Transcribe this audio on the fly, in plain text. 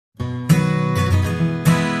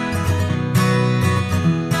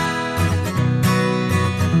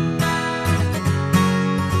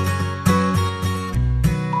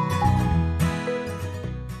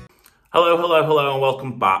Hello, hello, hello, and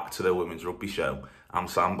welcome back to the Women's Rugby Show. I'm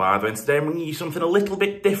Sam Barber, and today I'm bringing you something a little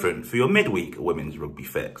bit different for your midweek Women's Rugby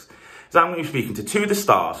Fix. So I'm going to be speaking to two of the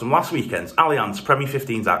stars from last weekend's Allianz Premier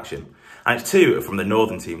 15's action, and it's two from the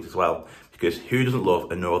Northern teams as well, because who doesn't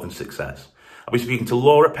love a Northern success? I'll be speaking to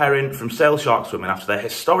Laura Perrin from Sale Sharks Women after their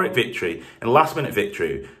historic victory and last-minute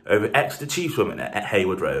victory over Exeter Chiefs Women at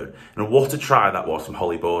Hayward Road, and what a try that was from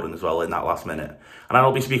Holly Borden as well in that last minute. And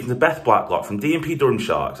I'll be speaking to Beth Blacklock from D&P Durham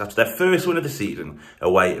Sharks after their first win of the season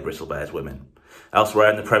away at Bristol Bears Women. Elsewhere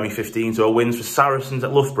in the Premier 15, so wins for Saracens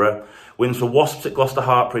at Loughborough, wins for Wasps at Gloucester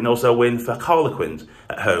Hartpury, and also a win for Harlequins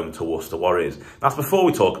at home to Worcester Warriors. That's before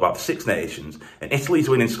we talk about the Six Nations and Italy's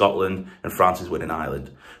win in Scotland and France's win in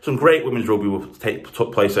Ireland. Some great women's rugby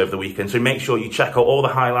took place over the weekend, so make sure you check out all the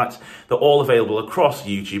highlights. They're all available across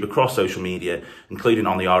YouTube, across social media, including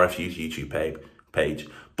on the RFU's YouTube page.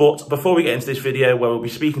 But before we get into this video, where we'll be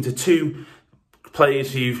speaking to two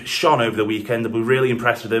players who've shone over the weekend, and we're really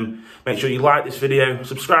impressed with them, make sure you like this video,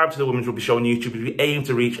 subscribe to the Women's Rugby Show on YouTube. We aim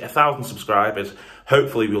to reach 1,000 subscribers.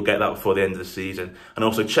 Hopefully we'll get that before the end of the season, and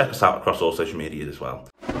also check us out across all social media as well.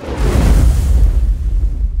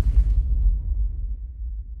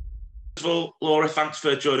 First of all, Laura, thanks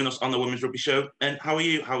for joining us on the Women's Rugby Show. And how are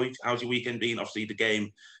you? How's your weekend been? Obviously the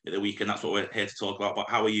game at the weekend, that's what we're here to talk about, but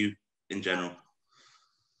how are you in general?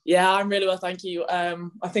 Yeah, I'm really well, thank you.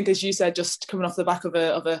 I think, as you said, just coming off the back of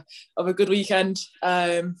a good weekend,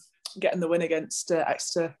 getting the win against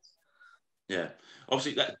Exeter. Yeah,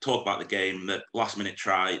 obviously, let's talk about the game, the last-minute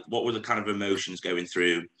try. What were the kind of emotions going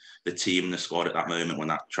through the team and the squad at that moment when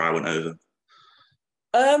that try went over?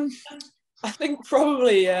 I think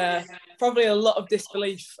probably a lot of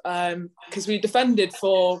disbelief, because we defended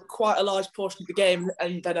for quite a large portion of the game,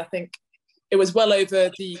 and then I think it was well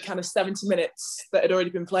over the kind of 70 minutes that had already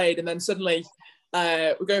been played, and then suddenly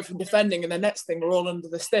we're going from defending, and the next thing we're all under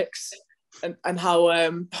the sticks, and how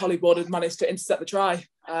Holly Borden managed to intercept the try.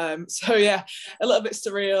 So yeah, a little bit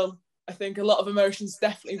surreal. I think a lot of emotions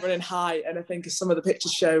definitely running high, and I think as some of the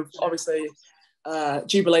pictures show, obviously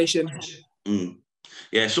jubilation.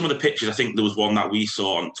 Yeah, some of the pictures, I think there was one that we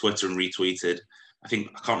saw on Twitter and retweeted. I can't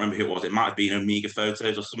remember who it was. It might have been Omega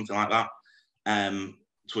Photos or something like that.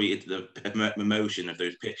 Tweeted the emotion of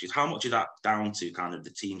those pictures. How much is that down to kind of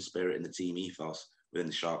the team spirit and the team ethos within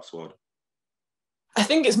the Shark squad? I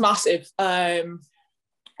think it's massive. I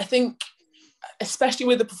think, especially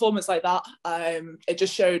with a performance like that, it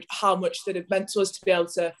just showed how much that it meant to us to be able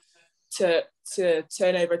to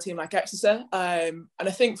turn over a team like Exeter. And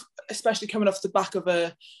I think, especially coming off the back of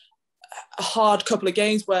a hard couple of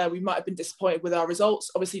games where we might have been disappointed with our results,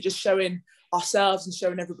 obviously just showing ourselves and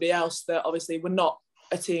showing everybody else that obviously we're not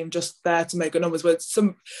a team just there to make our numbers. We're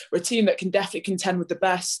a team that can definitely contend with the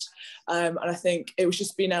best. And I think it was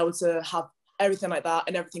just being able to have everything like that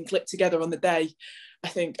and everything click together on the day. I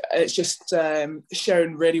think it's just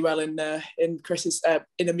shown really well in Chris's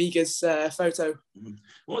in Amiga's photo.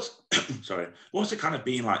 What's it kind of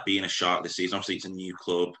been like being a Shark this season? Obviously, it's a new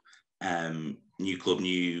club, a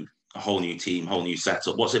whole new team, whole new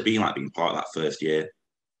setup. What's it been like being part of that first year?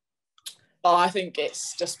 Oh, I think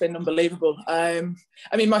it's just been unbelievable. I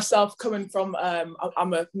mean, myself coming from,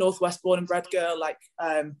 I'm a Northwest born and bred girl. Like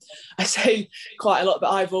I say quite a lot, but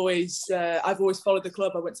I've always followed the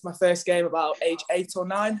club. I went to my first game about age 8 or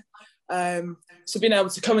 9. So being able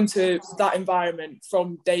to come into that environment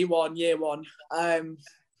from day one, year one,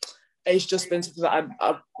 it's just been something that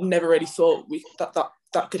I've never really thought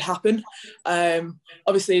that could happen.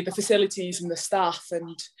 Obviously, the facilities and the staff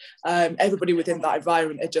and everybody within that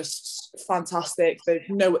environment are just fantastic. They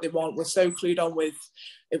know what they want. We're so clued on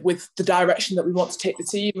with the direction that we want to take the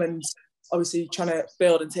team, and obviously trying to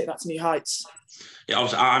build and take that to new heights. Yeah,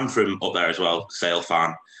 obviously, I'm from up there as well, Sale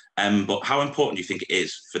fan. But how important do you think it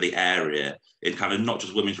is for the area, in kind of not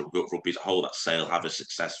just women's rugby as a whole, that Sale have a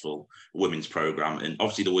successful women's programme? And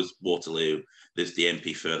obviously there was Waterloo, there's the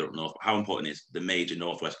MP further up north. But how important is the major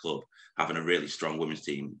Northwest club having a really strong women's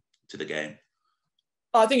team to the game?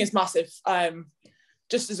 I think it's massive.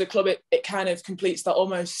 Just as a club, it kind of completes that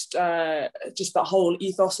almost just that whole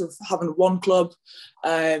ethos of having one club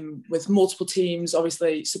with multiple teams,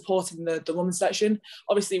 obviously supporting the women's section.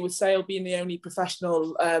 Obviously, with Sale being the only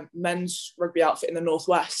professional men's rugby outfit in the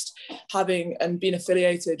Northwest, having and being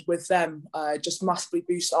affiliated with them just massively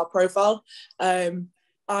boosts our profile.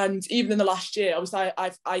 And even in the last year, obviously,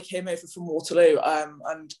 I came over from Waterloo,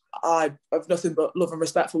 and I have nothing but love and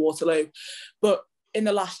respect for Waterloo. But in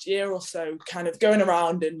the last year or so, kind of going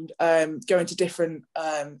around and going to different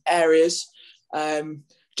areas,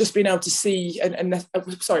 just being able to see,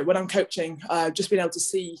 when I'm coaching, just being able to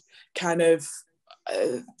see kind of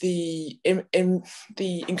the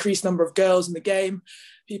increased number of girls in the game,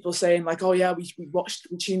 people saying like, oh yeah, we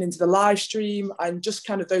tuned into the live stream, and just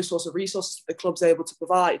kind of those sorts of resources the club's able to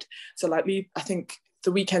provide. So like I think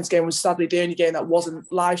the weekend's game was sadly the only game that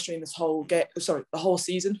wasn't live streamed the whole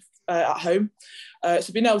season at home.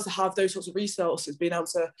 So being able to have those sorts of resources, being able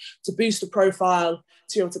to boost the profile,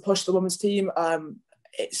 to be able to push the women's team,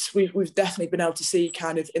 we've definitely been able to see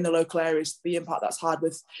kind of in the local areas the impact that's had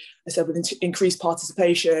with increased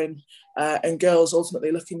participation and girls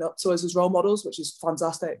ultimately looking up to us as role models, which is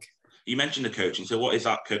fantastic. You mentioned the coaching. So what is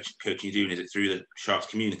that coaching you're doing? Is it through the Sharks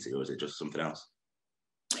community or is it just something else?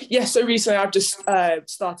 Yeah, so recently I've just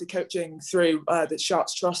started coaching through the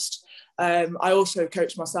Sharks Trust. I also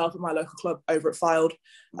coach myself at my local club over at Fylde.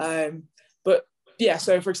 But yeah,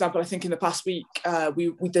 so for example, I think in the past week,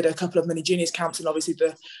 we did a couple of mini juniors camps, and obviously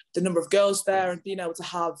the number of girls there, and being able to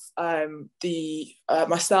have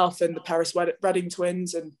myself and the Paris Redding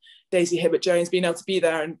twins and Daisy Hibbert-Jones being able to be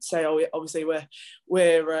there and say, oh, obviously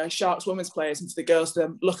we're Sharks women's players, and for the girls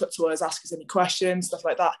to look up to us, ask us any questions, stuff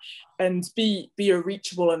like that, and be a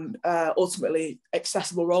reachable and ultimately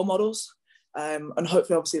accessible role models. And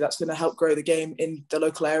hopefully, obviously, that's going to help grow the game in the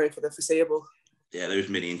local area for the foreseeable. Yeah, those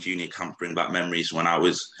mini and junior camp bring back memories when I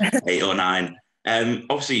was 8 or 9.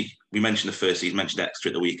 Obviously, we mentioned the first season, mentioned extra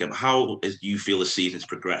at the weekend. How do you feel the season's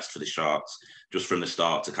progressed for the Sharks, just from the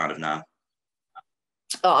start to kind of now?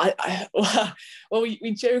 Well,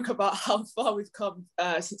 we joke about how far we've come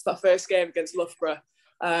since that first game against Loughborough,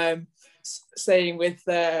 saying with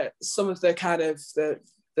some of the kind of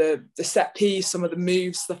the set piece, some of the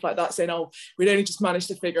moves, stuff like that, saying, oh, we'd only just managed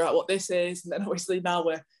to figure out what this is. And then obviously now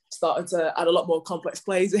we're starting to add a lot more complex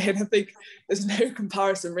plays in. I think there's no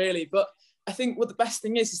comparison really. But I think what the best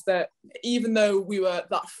thing is that even though we were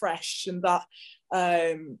that fresh and that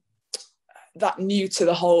new to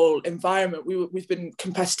the whole environment, we've been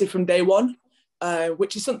competitive from day one,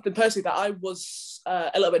 which is something personally that I was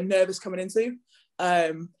a little bit nervous coming into.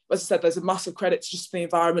 As I said, there's a massive credit to just the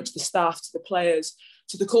environment, to the staff, to the players,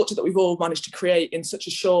 to the culture that we've all managed to create in such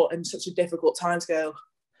a short and such a difficult timescale.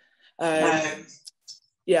 Sorry,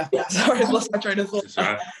 I've lost my train of thought.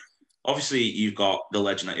 Right. Obviously, you've got the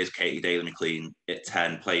legend that is Katie Daly-McLean at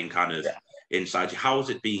 10, playing kind of inside you. How has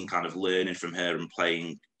it been kind of learning from her and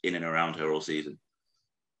playing in and around her all season?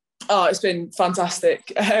 Oh, it's been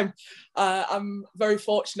fantastic. I'm very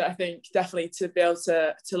fortunate, I think, definitely to be able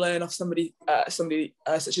to learn off somebody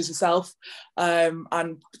such as herself,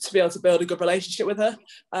 and to be able to build a good relationship with her.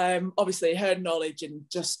 Obviously, her knowledge and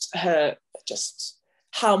just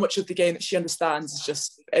how much of the game that she understands is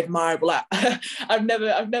just admirable. I've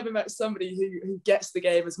never met somebody who gets the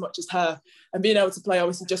game as much as her, and being able to play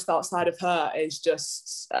obviously just outside of her is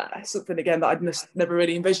just something again that I'd never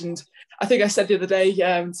really envisioned. I think I said the other day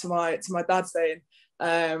to my dad saying,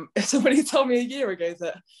 if somebody told me a year ago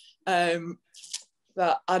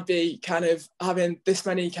that I'd be kind of having this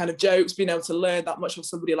many kind of jokes, being able to learn that much of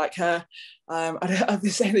somebody like her, I'd be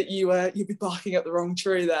saying that you'd be barking up the wrong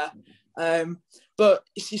tree there. But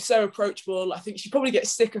she's so approachable. I think she probably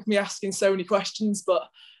gets sick of me asking so many questions, but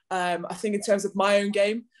I think in terms of my own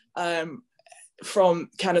game, from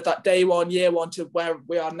kind of that day one, year one to where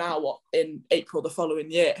we are now in April the following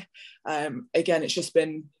year, again, it's just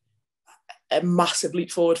been a massive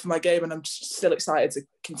leap forward for my game, and I'm just still excited to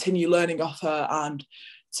continue learning off her and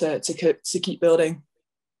to keep building.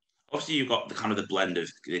 Obviously, you've got the kind of the blend of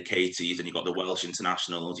the Katies, and you've got the Welsh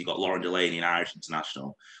internationals, you've got Lauren Delaney, an Irish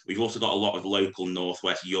international. We've also got a lot of local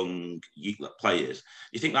Northwest young players. Do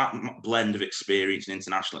you think that blend of experience and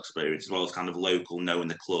international experience, as well as kind of local knowing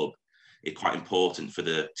the club, is quite important for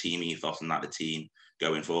the team ethos and the team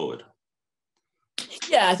going forward?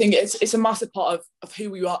 Yeah, I think it's a massive part of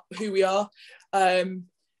who we are.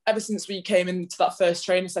 Ever since we came into that first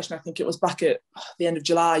training session, I think it was back at the end of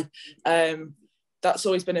July, that's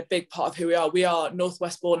always been a big part of who we are. We are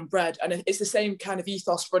Northwest born and bred, and it's the same kind of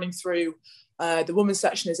ethos running through the women's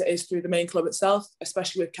section as it is through the main club itself,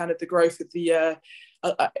 especially with kind of the growth of the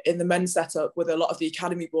in the men's setup, with a lot of the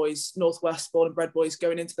academy boys, Northwest born and bred boys,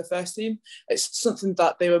 going into the first team. It's something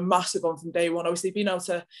that they were massive on from day one. Obviously, being able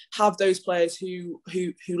to have those players who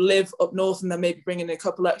live up north and then maybe bring in a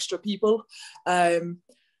couple extra people,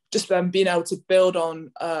 just them being able to build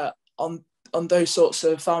on those sorts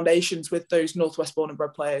of foundations with those Northwest born and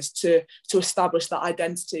bred players to establish that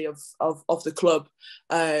identity of the club.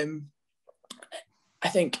 I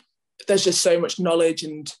think there's just so much knowledge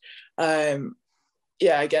and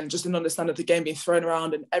again, just an understanding of the game being thrown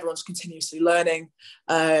around and everyone's continuously learning.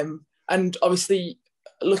 And obviously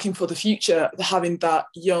looking for the future, having that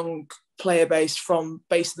young player base from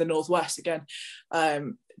base of the Northwest again,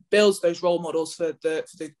 builds those role models for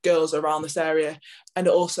the girls around this area, and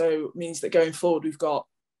it also means that going forward we've got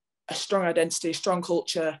a strong identity, a strong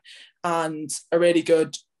culture, and a really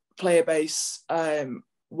good player base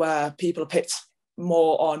where people are picked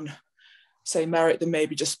more on, say, merit than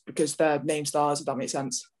maybe just because they're name stars, if that makes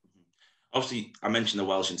sense. Obviously, I mentioned the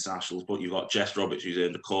Welsh internationals, but you've got Jess Roberts, who's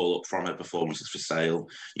earned a call up from her performances for Sale.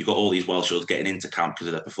 You've got all these Welshers getting into camp because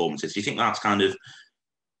of their performances. Do you think that's kind of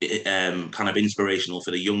inspirational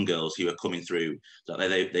for the young girls who are coming through, that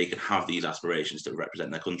they can have these aspirations to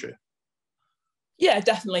represent their country? Yeah,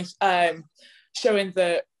 definitely. Showing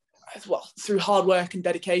that, well, through hard work and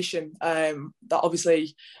dedication, that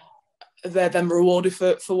obviously they're then rewarded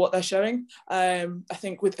for what they're showing. I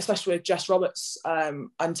think especially with Jess Roberts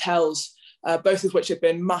and Tells, both of which have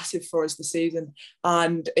been massive for us this season,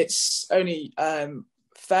 and it's only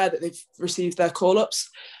fair that they've received their call-ups.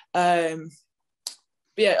 But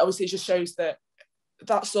yeah, obviously it just shows that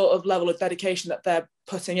sort of level of dedication that they're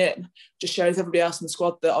putting in just shows everybody else in the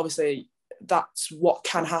squad that obviously that's what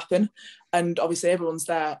can happen, and obviously everyone's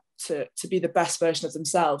there to be the best version of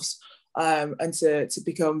themselves, and to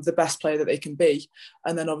become the best player that they can be,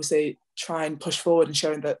 and then obviously try and push forward and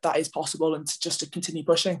showing that is possible, and to continue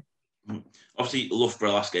pushing. Obviously,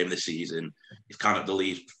 Loughborough last game this season is kind of the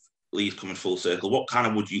lead coming full circle. What kind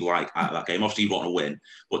of would you like out of that game? Obviously, you want to win,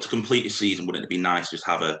 but to complete your season, wouldn't it be nice to just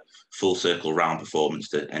have a full circle round performance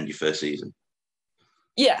to end your first season?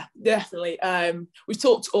 Yeah, definitely. We've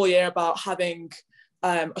talked all year about having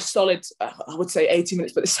a solid, I would say 80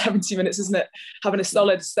 minutes, but it's 70 minutes, isn't it? Having a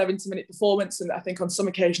solid 70-minute performance, and I think on some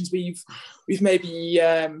occasions we've maybe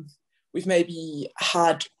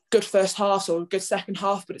had good first half or good second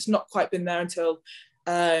half, but it's not quite been there until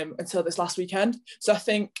this last weekend. So I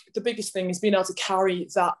think the biggest thing is being able to carry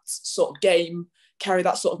that sort of game, carry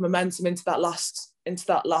that sort of momentum into that last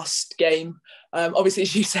game. Obviously,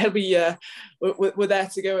 as you said, we're there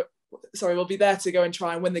to go. Sorry, we'll be there to go and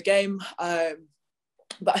try and win the game.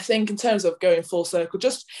 But I think in terms of going full circle,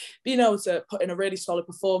 just being able to put in a really solid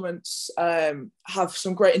performance, have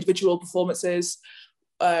some great individual performances,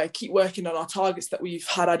 keep working on our targets that we've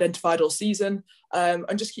had identified all season,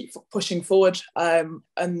 and just keep pushing forward,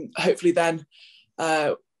 and hopefully then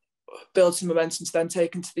build some momentum to then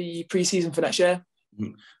take into the pre-season for next year.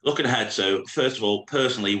 Looking ahead, so first of all,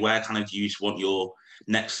 personally, where kind of do you want your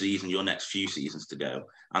next season, your next few seasons to go?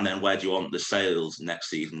 And then where do you want the Sales next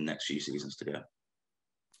season, next few seasons to go?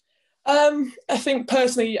 I think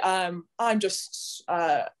personally, I'm just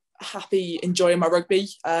happy enjoying my rugby,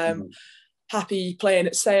 happy playing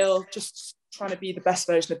at Sale, just trying to be the best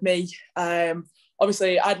version of me.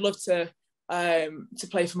 Obviously, I'd love to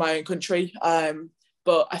play for my own country,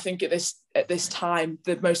 but I think at this time,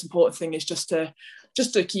 the most important thing is just to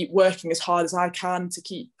keep working as hard as I can, to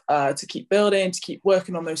keep building, to keep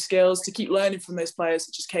working on those skills, to keep learning from those players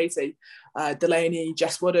such as Katie, Delaney,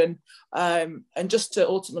 Jess Wooden, and just to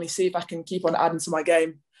ultimately see if I can keep on adding to my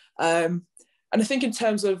game. And I think in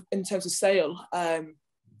terms of Sale,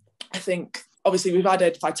 I think obviously we've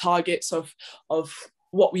identified targets of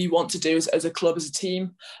what we want to do as a club, as a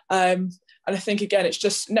team. And I think, again, it's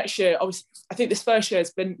just next year, obviously, I think this first year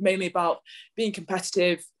has been mainly about being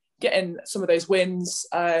competitive, getting some of those wins.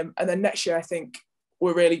 And then next year, I think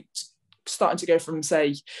we're really starting to go from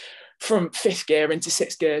fifth gear into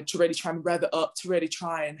sixth gear to really try and rev it up, to really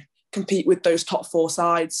try and compete with those top four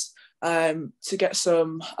sides, to get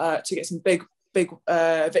some big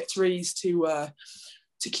victories, to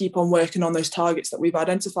keep on working on those targets that we've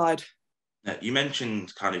identified. You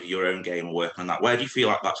mentioned kind of your own game and working on that. Where do you feel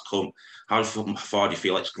like that's come? How far do you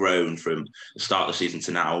feel like it's grown from the start of the season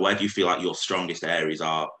to now? Where do you feel like your strongest areas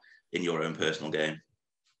are in your own personal game?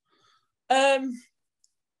 I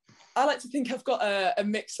like to think I've got a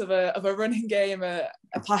mix of a running game, a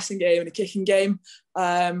passing game, and a kicking game.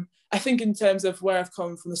 I think in terms of where I've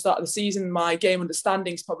come from the start of the season, my game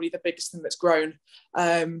understanding is probably the biggest thing that's grown.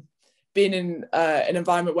 Being in an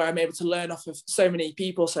environment where I'm able to learn off of so many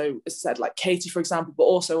people. So as I said, like Katie, for example, but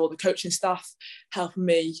also all the coaching staff helping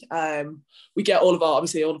me. We get all of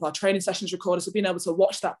our training sessions recorded. So being able to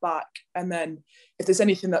watch that back, and then if there's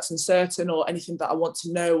anything that's uncertain or anything that I want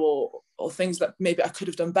to know, or things that maybe I could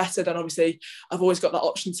have done better, then obviously I've always got that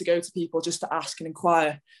option to go to people just to ask and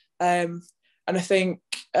inquire. And I think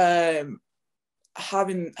having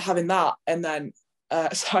that, and then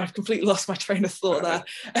sorry, I've completely lost my train of thought there.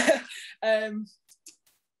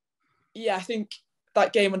 Yeah, I think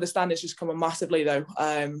that game understanding has just come on massively, though.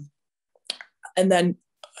 And then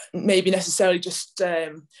maybe necessarily just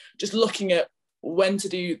looking at when to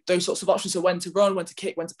do those sorts of options, so when to run, when to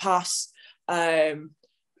kick, when to pass.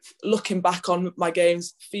 looking back on my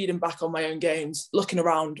games, feeding back on my own games, looking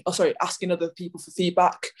around, asking other people for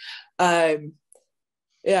feedback.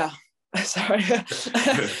 Yeah. Sorry.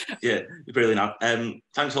 Yeah, you're brilliant.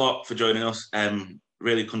 Thanks a lot for joining us.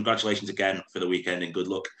 Really, congratulations again for the weekend and good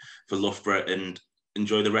luck for Loughborough, and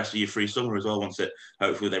enjoy the rest of your free summer as well, once it,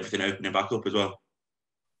 hopefully with everything opening back up as well.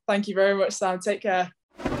 Thank you very much, Sam. Take care.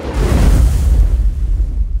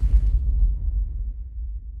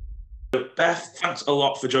 Beth, thanks a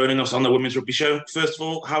lot for joining us on the Women's Rugby Show. First of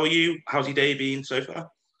all, how are you? How's your day been so far?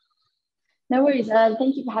 No worries.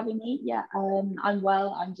 Thank you for having me. Yeah, I'm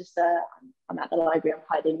well. I'm just I'm at the library. I'm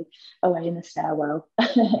hiding away in the stairwell.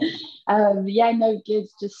 Yeah, no, good.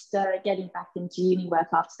 Just getting back into uni work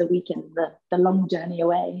after the weekend, the long journey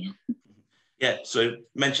away. Yeah, so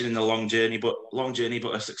mentioning the long journey, but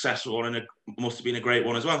a successful one, and it must have been a great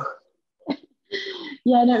one as well.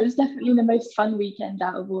 Yeah, no, it was definitely the most fun weekend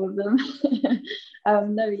out of all of them.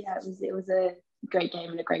 No, yeah, it was a great game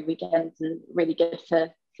and a great weekend, and really good for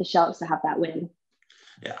Sharks to have that win.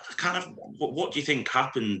 Yeah, kind of. What do you think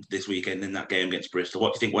happened this weekend in that game against Bristol?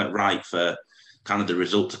 What do you think went right for kind of the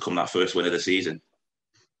result to come that first win of the season?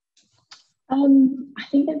 I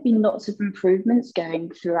think there've been lots of improvements going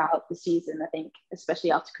throughout the season. I think,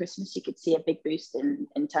 especially after Christmas, you could see a big boost in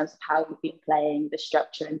terms of how we've been playing, the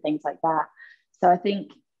structure, and things like that. So I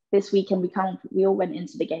think this weekend we all went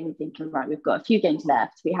into the game thinking, right, we've got a few games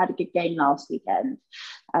left. We had a good game last weekend,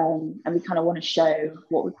 and we kind of want to show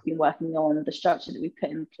what we've been working on, the structure that we put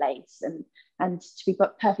in place, and to be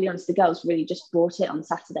perfectly honest, the girls really just brought it on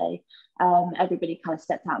Saturday. Everybody kind of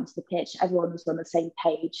stepped out onto the pitch. Everyone was on the same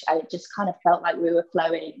page, and it just kind of felt like we were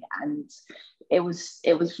flowing, and it was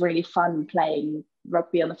really fun playing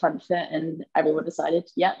rugby on the front foot. And everyone decided,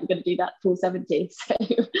 yeah, we're going to do that full 70. So.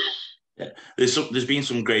 Yeah. There's been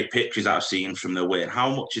some great pictures I've seen from the win.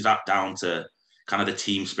 How much is that down to kind of the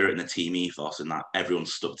team spirit and the team ethos, and that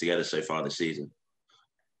everyone's stuck together so far this season?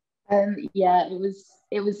 Yeah,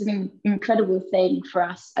 it was an incredible thing for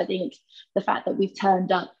us. I think the fact that we've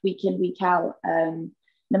turned up week in, week out,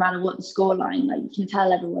 no matter what the scoreline, like, you can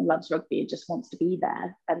tell everyone loves rugby and just wants to be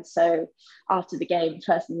there. And so after the game, the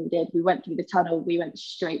first thing we did, we went through the tunnel, we went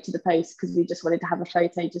straight to the post because we just wanted to have a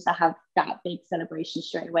photo, just to have that big celebration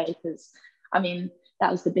straight away. Because, I mean, that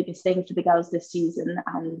was the biggest thing for the girls this season.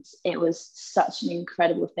 And it was such an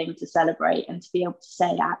incredible thing to celebrate, and to be able to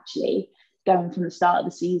say, actually, going from the start of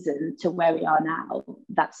the season to where we are now,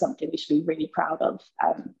 that's something we should be really proud of.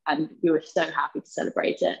 And we were so happy to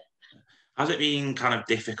celebrate it. Has it been kind of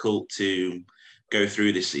difficult to go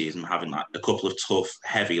through this season, having like a couple of tough,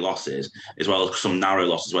 heavy losses, as well as some narrow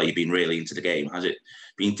losses where you've been really into the game? Has it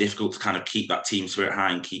been difficult to kind of keep that team spirit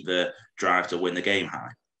high and keep the drive to win the game high?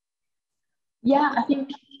 Yeah, I think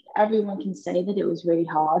everyone can say that it was really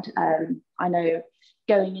hard. I know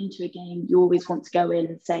going into a game, you always want to go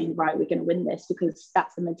in saying, right, we're going to win this, because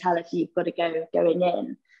that's the mentality you've got to go going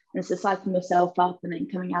in. And so psyching yourself up and then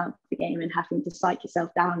coming out of the game and having to psych yourself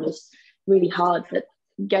down was really hard. But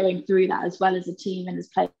going through that as well as a team and as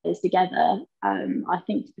players together, I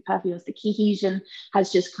think, to be perfectly honest, the cohesion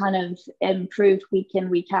has just kind of improved week in,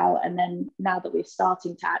 week out. And then now that we're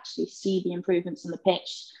starting to actually see the improvements on the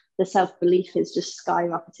pitch, the self-belief is just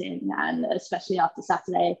skyrocketing. And especially after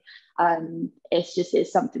Saturday,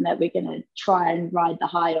 it's something that we're going to try and ride the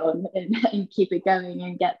high on and keep it going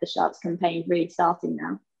and get the Sharks campaign really starting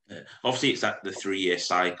now. Obviously, it's the 3-year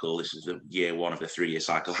cycle. This is the year one of the 3-year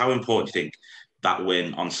cycle. How important do you think that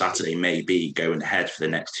win on Saturday may be going ahead for the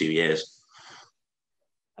next 2 years?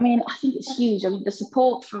 I mean, I think it's huge. I mean, the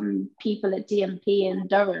support from people at DMP and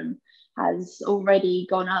Durham has already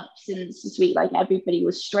gone up since this week. Like, everybody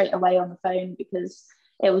was straight away on the phone, because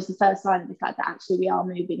it was the first sign of the fact that actually we are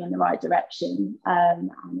moving in the right direction.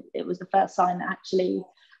 And it was the first sign that actually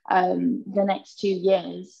the next 2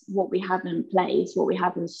 years, what we have in place, what we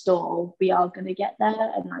have in store, we are going to get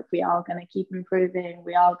there, and like, we are going to keep improving.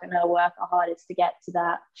 We are going to work our hardest to get to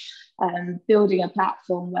that, building a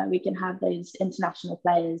platform where we can have those international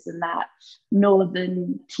players and that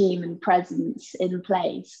northern team and presence in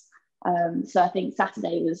place. So I think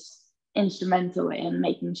Saturday was instrumental in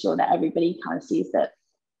making sure that everybody kind of sees that,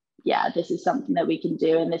 yeah, this is something that we can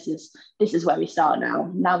do, and this is where we start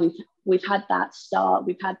now. Now we've had that start,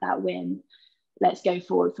 we've had that win. Let's go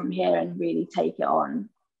forward from here and really take it on.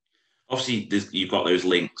 Obviously, you've got those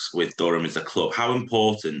links with Durham as a club. How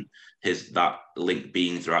important has that link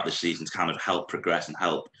been throughout the season to kind of help progress and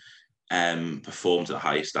help perform to the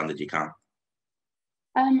highest standard you can?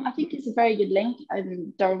 I think it's a very good link.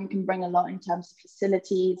 Durham can bring a lot in terms of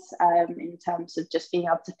facilities, in terms of just being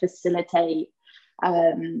able to facilitate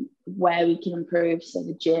where we can improve, so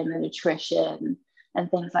the gym and nutrition, and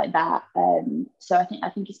things like that. So I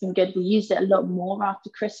think it's been good. We used it a lot more after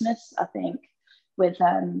Christmas. I think with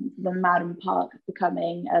the Madden Park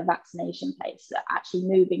becoming a vaccination place, actually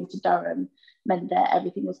moving to Durham meant that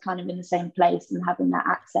everything was kind of in the same place and having that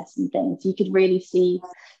access and things. You could really see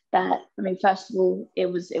that. I mean, first of all, it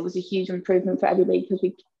was a huge improvement for everybody because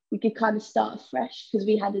we could kind of start fresh because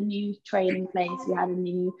we had a new training place, we had a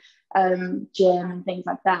new gym and things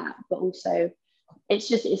like that. But also,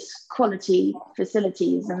 it's quality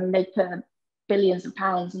facilities. I mean, they put billions of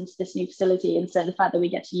pounds into this new facility, and so the fact that we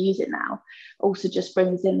get to use it now also just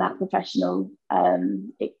brings in that professional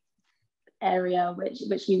area, which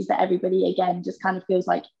means that everybody again just kind of feels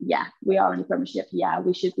like, yeah, we are in the Premiership, yeah,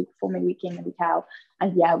 we should be performing week in and week out,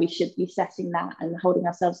 and yeah, we should be setting that and holding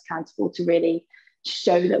ourselves accountable to really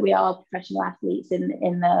show that we are professional athletes in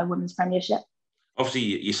the Women's Premiership.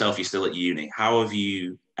 Obviously, yourself, you're still at uni. How have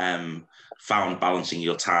you found balancing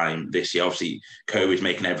your time this year? Obviously, COVID's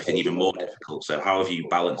making everything even more difficult. So how have you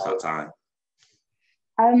balanced that time?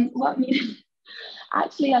 Well, I mean,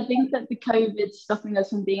 actually, I think that the COVID stopping us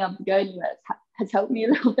from being able to go anywhere has helped me a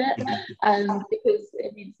little bit, because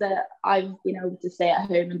it means that I've been able to stay at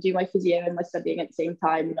home and do my physio and my studying at the same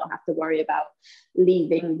time, and not have to worry about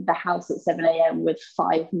leaving the house at 7 a.m. with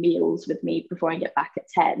 5 meals with me before I get back at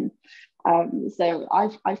 10. So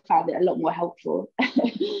I've found it a lot more helpful.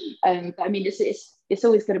 But I mean, it's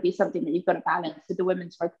always going to be something that you've got to balance. With the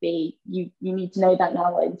women's rugby, you need to know that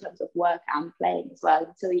now in terms of work and playing as well.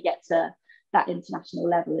 Until you get to that international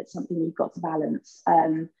level, it's something you've got to balance.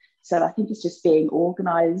 So I think it's just being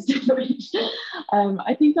organised, which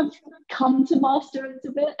I think I've come to master a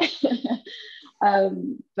little bit.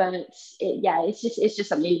 But it's just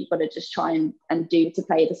something you've got to just try and do to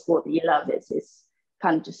play the sport that you love. It's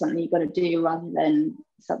kind of just something you've got to do rather than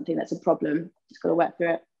something that's a problem. Just got to work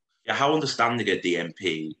through it. Yeah, how understanding are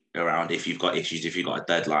DMP around if you've got issues, if you've got a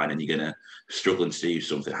deadline and you're going to struggle to do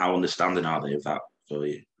something? How understanding are they of that for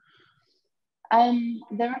you?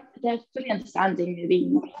 They're fully understanding. I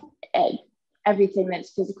mean, everything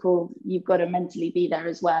that's physical, you've got to mentally be there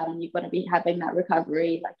as well, and you've got to be having that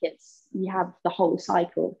recovery. Like you have the whole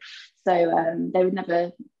cycle. So they would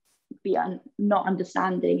never be not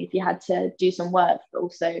understanding if you had to do some work, but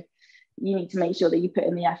also you need to make sure that you put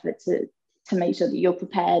in the effort to make sure that you're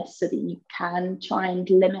prepared so that you can try and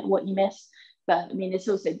limit what you miss. But I mean, it's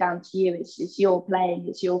also down to you. It's your playing,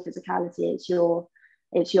 it's your physicality, it's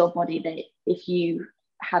your body, that if you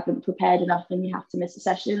haven't prepared enough and you have to miss a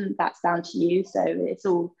session, that's down to you. So it's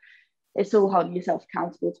all holding yourself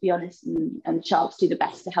accountable, to be honest, and the Sharks do the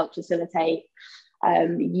best to help facilitate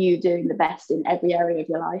you doing the best in every area of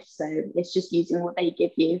your life. So it's just using what they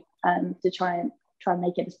give you to try and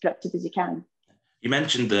make it as productive as you can. You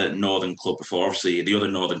mentioned the Northern club before. Obviously, the other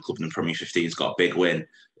Northern club in the Premier 15 has got a big win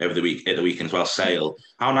over the weekend as well, Sale.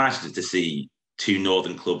 How nice is it to see 2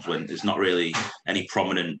 Northern clubs win? There's not really any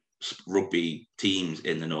prominent rugby teams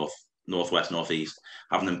in the northwest, northeast.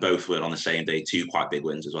 Having them both win on the same day, 2 quite big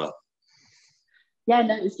wins as well. Yeah,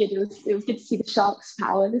 no, it was good. It was good to see the Sharks'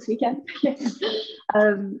 power this weekend.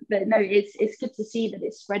 But no, it's good to see that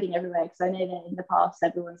it's spreading everywhere, because I know that in the past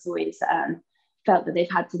everyone's always felt that they've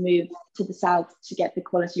had to move to the south to get the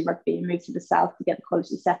quality rugby and move to the south to get the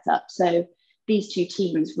quality setup. So these 2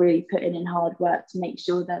 teams really put in hard work to make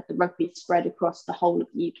sure that the rugby is spread across the whole of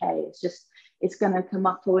the UK. It's going to come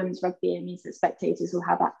up for women's rugby. It means that spectators will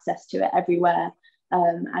have access to it everywhere.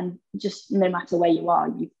 And just no matter where you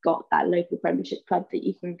are, you've got that local Premiership club that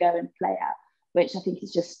you can go and play at, which I think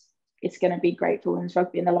it's going to be great for women's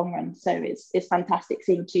rugby in the long run. So it's fantastic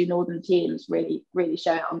seeing 2 Northern teams really, really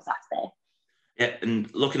show it on Saturday. Yeah, and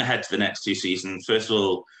looking ahead to the next 2 seasons, first of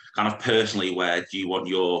all, kind of personally, where do you want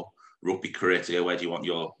your rugby career to go? Where do you want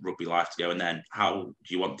your rugby life to go? And then how do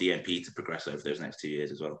you want DMP to progress over those next 2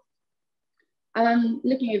 years as well?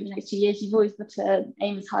 Looking over the next 2 years, you've always got to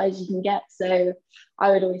aim as high as you can get. So I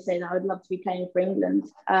would always say that I would love to be playing for England.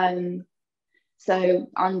 So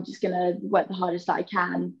I'm just going to work the hardest that I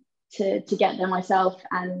can to get there myself,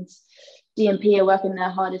 and DMP are working their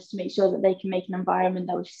hardest to make sure that they can make an environment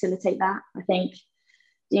that would facilitate that. I think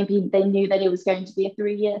DMP, they knew that it was going to be a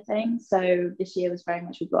 3-year thing. So this year was very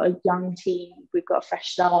much, we've got a young team, we've got a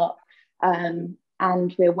fresh start, and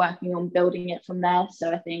we're working on building it from there.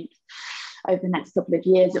 So I think over the next couple of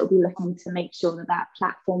years, it'll be looking to make sure that that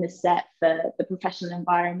platform is set for the professional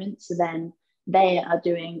environment. So then they are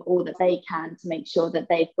doing all that they can to make sure that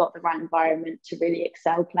they've got the right environment to really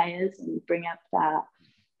excel players and bring up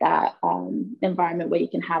that environment where you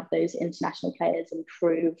can have those international players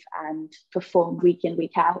improve and perform week in,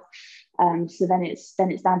 week out. So then it's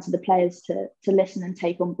down to the players to listen and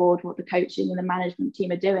take on board what the coaching and the management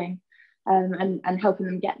team are doing. and helping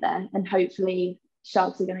them get there. And hopefully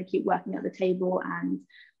Sharks are going to keep working at the table, and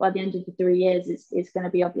by the end of the 3 years, it's going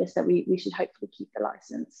to be obvious that we should hopefully keep the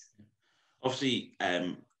licence. Obviously,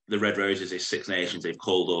 the Red Roses is Six Nations. They've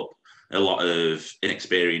called up a lot of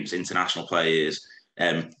inexperienced international players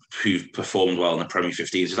who've performed well in the Premier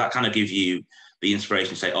 15s. Does that kind of give you the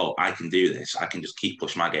inspiration to say, oh, I can do this, I can just keep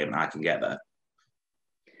pushing my game and I can get there?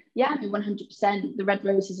 Yeah, 100%. The Red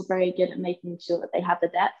Roses are very good at making sure that they have the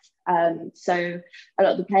depth. So a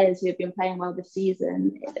lot of the players who have been playing well this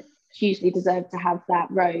season hugely deserve to have that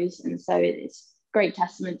rose. And so it's great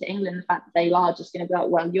testament to England, the fact that they are just going to be like,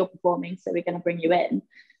 well, you're performing, so we're going to bring you in.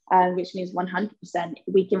 Which means 100%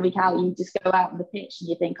 week in, week out, you just go out on the pitch and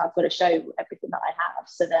you think, I've got to show everything that I have,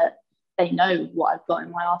 so that they know what I've got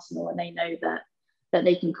in my arsenal, and they know that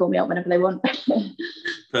they can call me up whenever they want.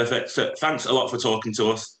 Perfect. So thanks a lot for talking to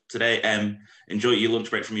us today. Enjoy your lunch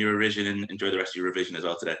break from your revision, and enjoy the rest of your revision as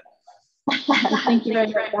well today. Thank you very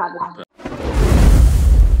much for having me.